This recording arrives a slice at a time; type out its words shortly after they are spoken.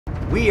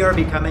we are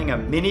becoming a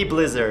mini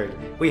Blizzard.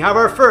 We have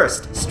our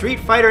first Street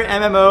Fighter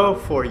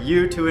MMO for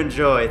you to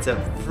enjoy. It's a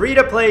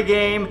free-to-play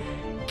game.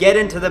 Get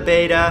into the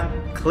beta,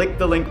 click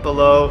the link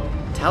below,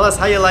 tell us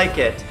how you like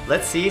it.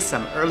 Let's see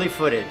some early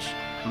footage.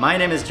 My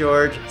name is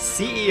George,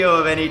 CEO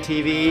of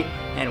any.TV,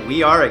 and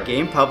we are a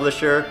game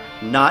publisher,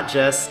 not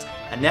just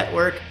a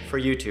network for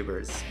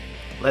YouTubers.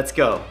 Let's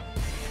go.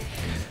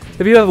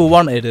 Have you ever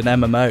wanted an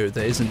MMO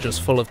that isn't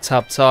just full of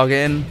tab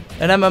targeting?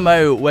 An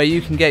MMO where you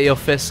can get your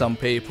fists on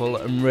people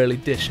and really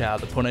dish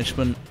out the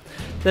punishment?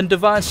 Then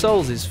Divine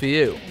Souls is for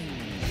you.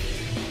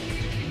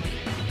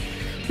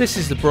 This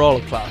is the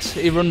Brawler class.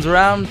 He runs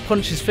around,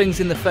 punches things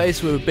in the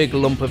face with a big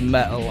lump of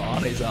metal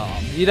on his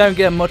arm. You don't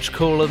get much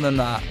cooler than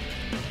that.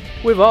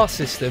 With our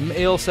system,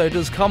 he also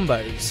does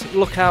combos.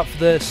 Look out for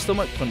the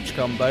stomach punch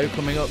combo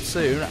coming up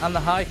soon and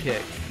the high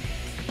kick.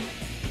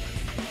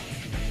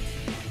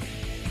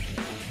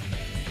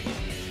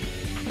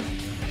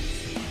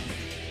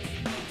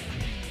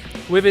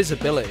 With his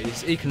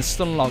abilities, he can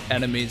stun lock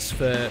enemies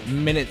for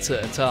minutes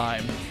at a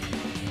time,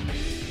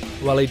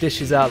 while he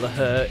dishes out the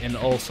hurt in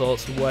all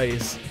sorts of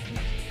ways.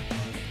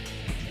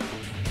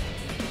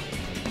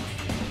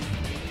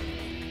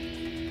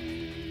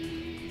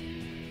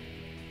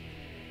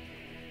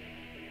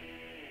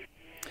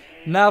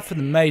 Now for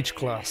the Mage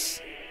class.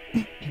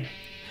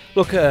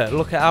 Look at her,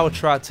 look at how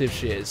attractive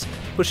she is.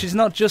 But she's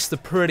not just a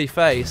pretty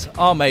face,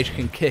 our mage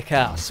can kick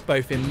ass,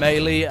 both in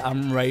melee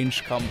and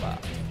ranged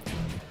combat.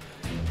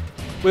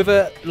 With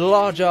a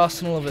large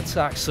arsenal of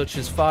attacks such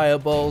as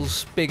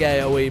fireballs, big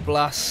AoE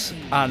blasts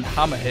and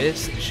hammer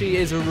hits, she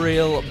is a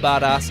real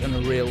badass and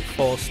a real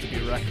force to be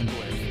reckoned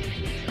with.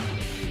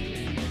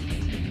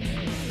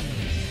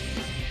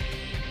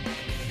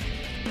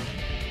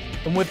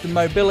 And with the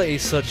mobility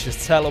such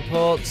as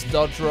teleports,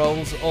 dodge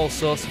rolls, all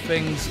sorts of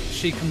things,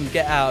 she can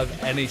get out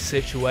of any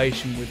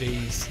situation with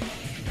ease.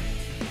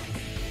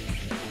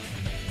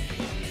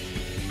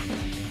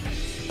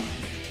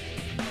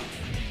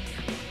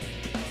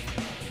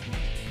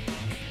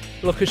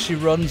 Look as she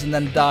runs and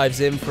then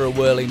dives in for a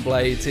whirling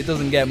blades. It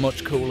doesn't get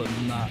much cooler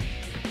than that.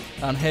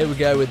 And here we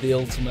go with the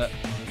ultimate.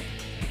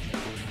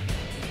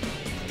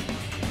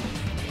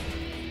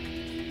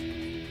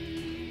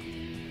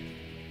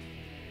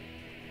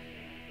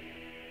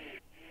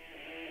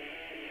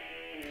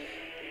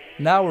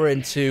 Now we're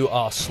into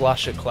our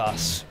slasher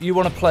class. You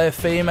want to play a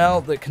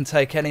female that can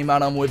take any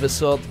man on with a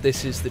sword,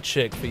 this is the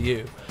chick for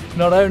you.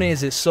 Not only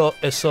is it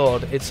a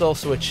sword, it's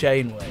also a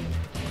chain whip.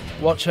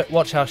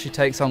 Watch how she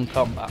takes on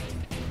combat.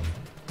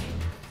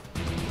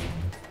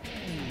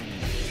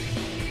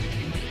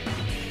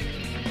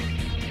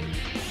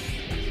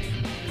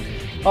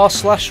 Our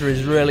slasher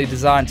is really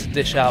designed to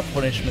dish out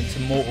punishment to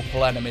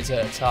multiple enemies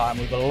at a time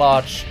with a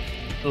large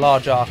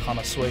arc on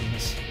her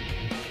swings.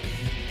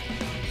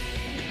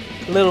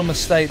 A little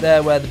mistake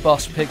there where the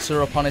boss picks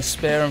her up on his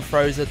spear and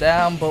throws her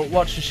down, but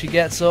watch as she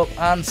gets up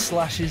and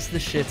slashes the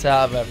shit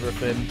out of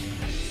everything.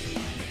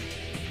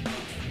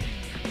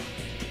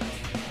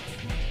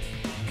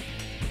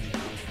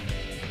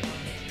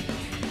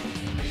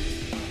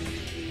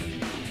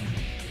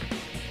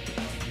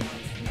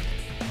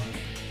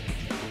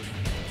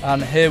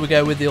 And here we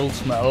go with the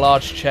ultimate, a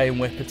large chain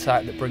whip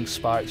attack that brings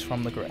spikes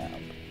from the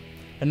ground.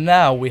 And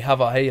now we have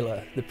our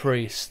healer, the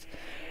priest.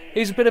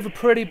 He's a bit of a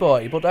pretty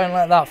boy, but don't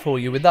let that fool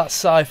you. With that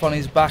scythe on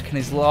his back and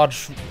his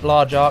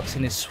large arcs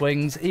in his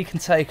swings, he can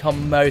take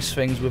on most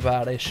things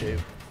without issue.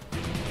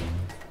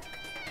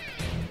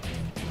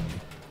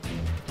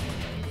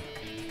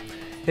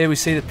 Here we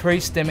see the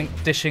priest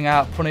dishing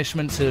out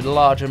punishment to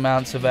large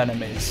amounts of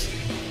enemies.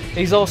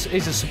 He's a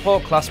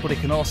support class, but he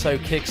can also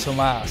kick some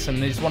ass,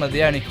 and he's one of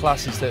the only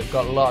classes that have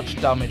got large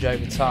damage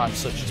over time,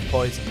 such as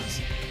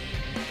poisons.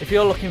 If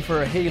you're looking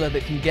for a healer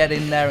that can get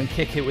in there and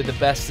kick it with the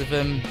best of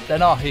them,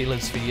 then our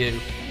healer's for you.